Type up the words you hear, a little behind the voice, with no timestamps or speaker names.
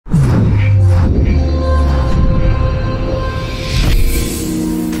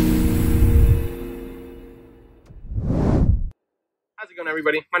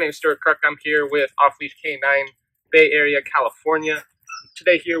everybody? My name is Stuart Kruk. I'm here with Off-Leash K9, Bay Area, California.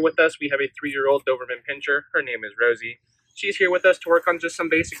 Today here with us, we have a 3-year-old Doberman Pinscher. Her name is Rosie. She's here with us to work on just some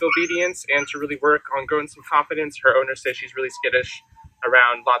basic obedience and to really work on growing some confidence. Her owner says she's really skittish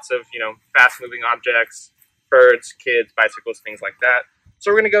around lots of, fast-moving objects, birds, kids, bicycles, things like that.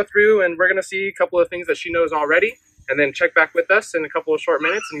 So we're going to go through and we're going to see a couple of things that she knows already, and then check back with us in a couple of short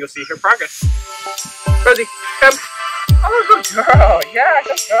minutes and you'll see her progress. Rosie, come. Oh, good girl. Yeah,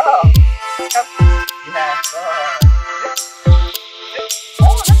 good girl. Come. Yeah, good.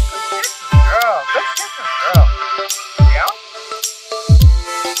 Oh, that's good kitten, girl. Good kitten, girl. Down?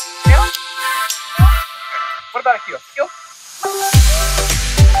 Down? Okay. What about a heel? Heel?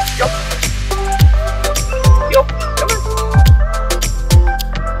 Heel? Heel? Come on.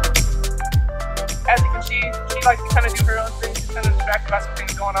 As you can see, she likes to kind of do her own thing. She's kind of distracted by some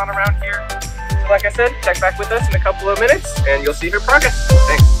things going on around here. So like I said, check back with us in a couple of minutes and you'll see her progress.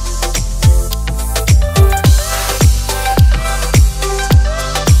 Thanks.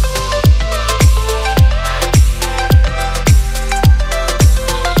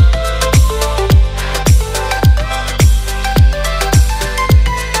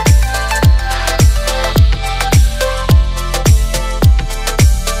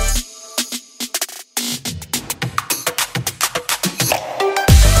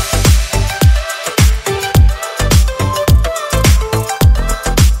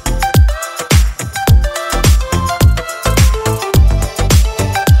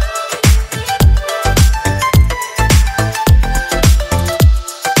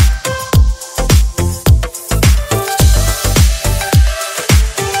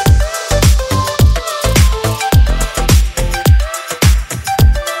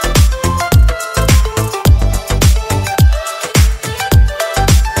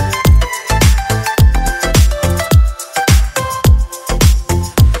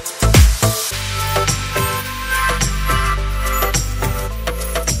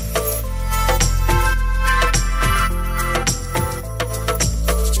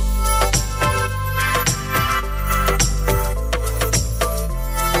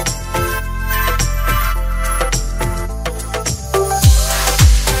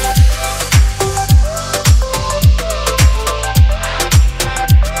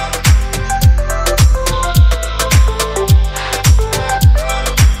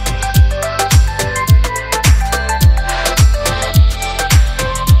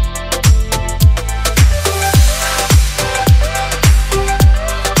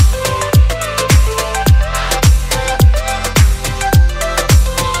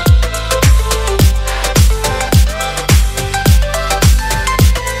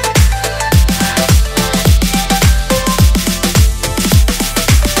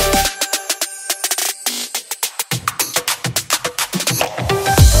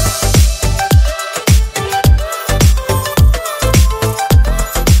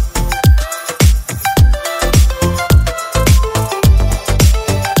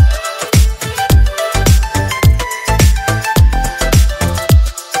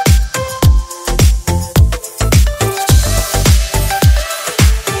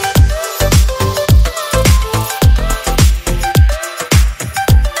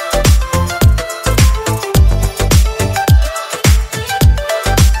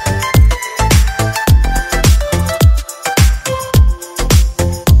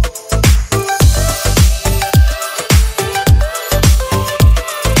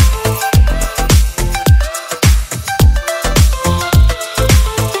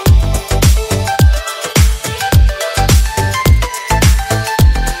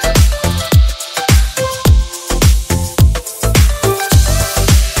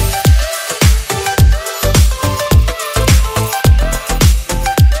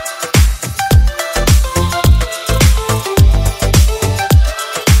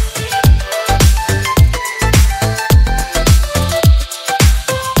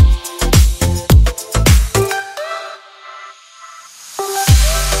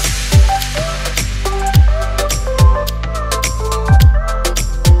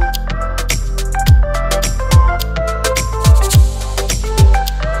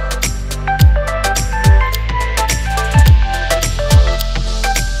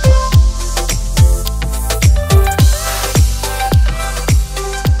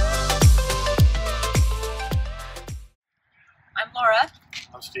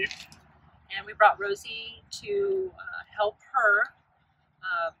 I'm Steve. And we brought Rosie to help her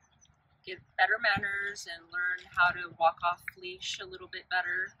get better manners and learn how to walk off leash a little bit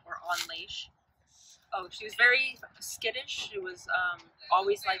better, or on leash. Oh, she was very skittish. She was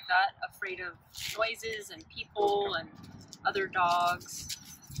always like that, afraid of noises and people, and other dogs.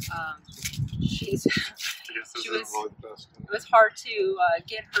 It was hard to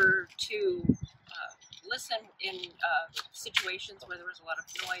get her to listen in situations where there was a lot of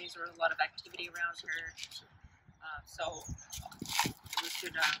noise or a lot of activity around her. So it was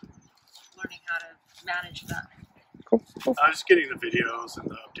good learning how to manage that. Cool. Cool. Just getting the videos and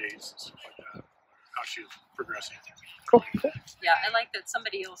the updates and stuff like that, how she's progressing. Cool. Cool. Yeah, I like that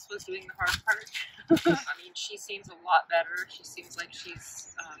somebody else was doing the hard part. I mean, she seems a lot better. She seems like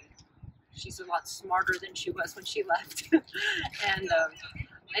she's a lot smarter than she was when she left, and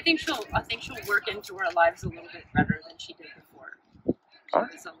I think she'll work into our lives a little bit better than she did before.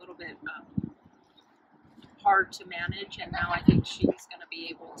 She was a little bit hard to manage, and now I think she's going to be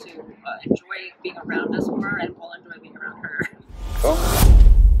able to enjoy being around us more, and we'll enjoy being around her. Cool.